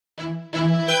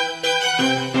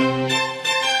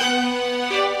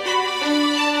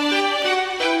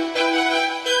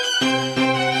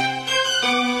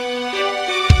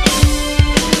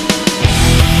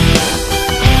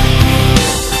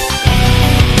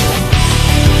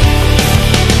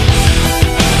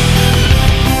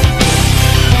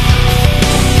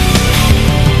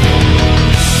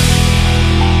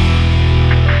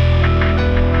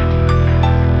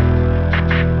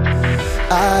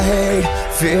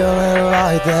feeling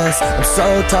like this. I'm so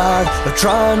tired of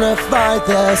trying to fight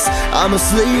this. I'm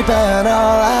asleep and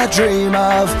all I dream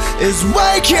of is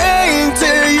waking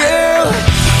to you.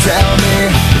 Tell me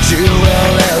that you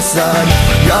will listen.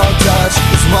 Your touch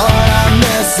is what I'm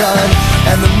missing,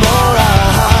 and the more I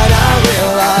hide I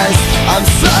realize I'm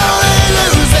slowly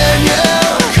losing you.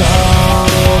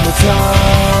 Comatose,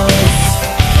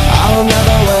 I'll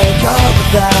never wake up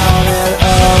without an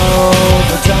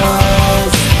overdose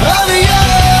of you.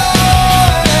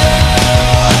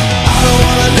 I don't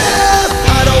wanna live,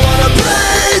 I don't wanna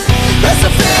breathe, unless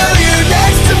I feel you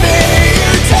next to me.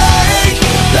 You take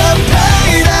the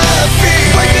pain I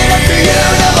feel. Waking up to you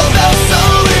never felt so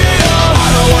real. I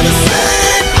don't wanna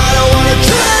sleep, I don't wanna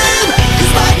dream,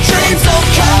 'cause my dreams don't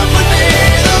come with me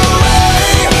the way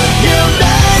you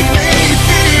make me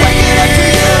feel. Waking up to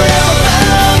you never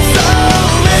felt so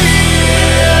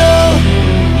real.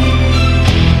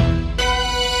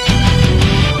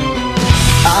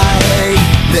 I hate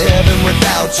living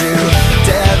without you,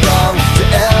 dead wrong to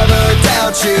ever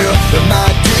doubt you, but my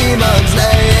demons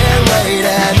lay in wait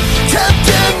and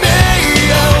tempting me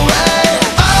away.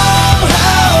 Oh,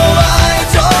 how I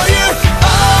adore you,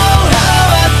 oh, how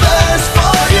I thirst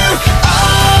for you,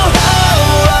 oh, how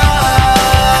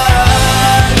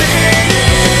I need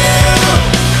you.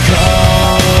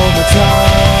 Comatose,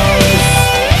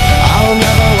 I'll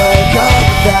never wake up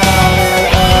without an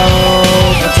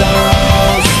overdose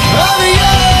of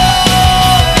you.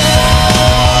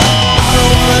 I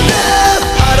don't wanna live,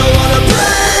 I don't wanna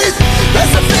breathe,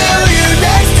 unless I feel you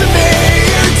next to me.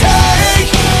 You take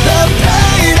the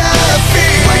pain I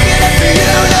feel. Waking up to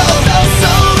you never felt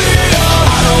so real.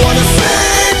 I don't wanna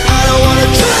sleep, I don't wanna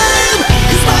dream,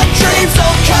 'cause my dreams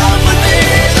don't come with me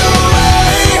the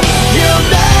way you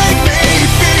make me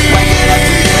feel. Waking up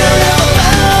to you never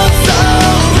felt so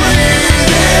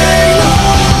breathing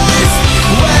lies.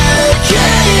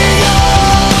 Waking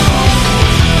up,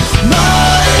 my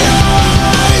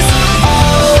eyes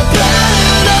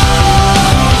open up.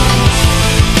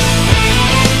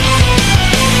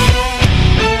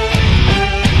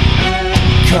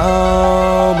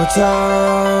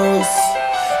 Comatose,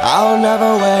 I'll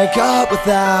never wake up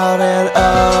without an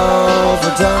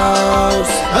overdose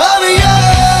of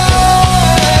you.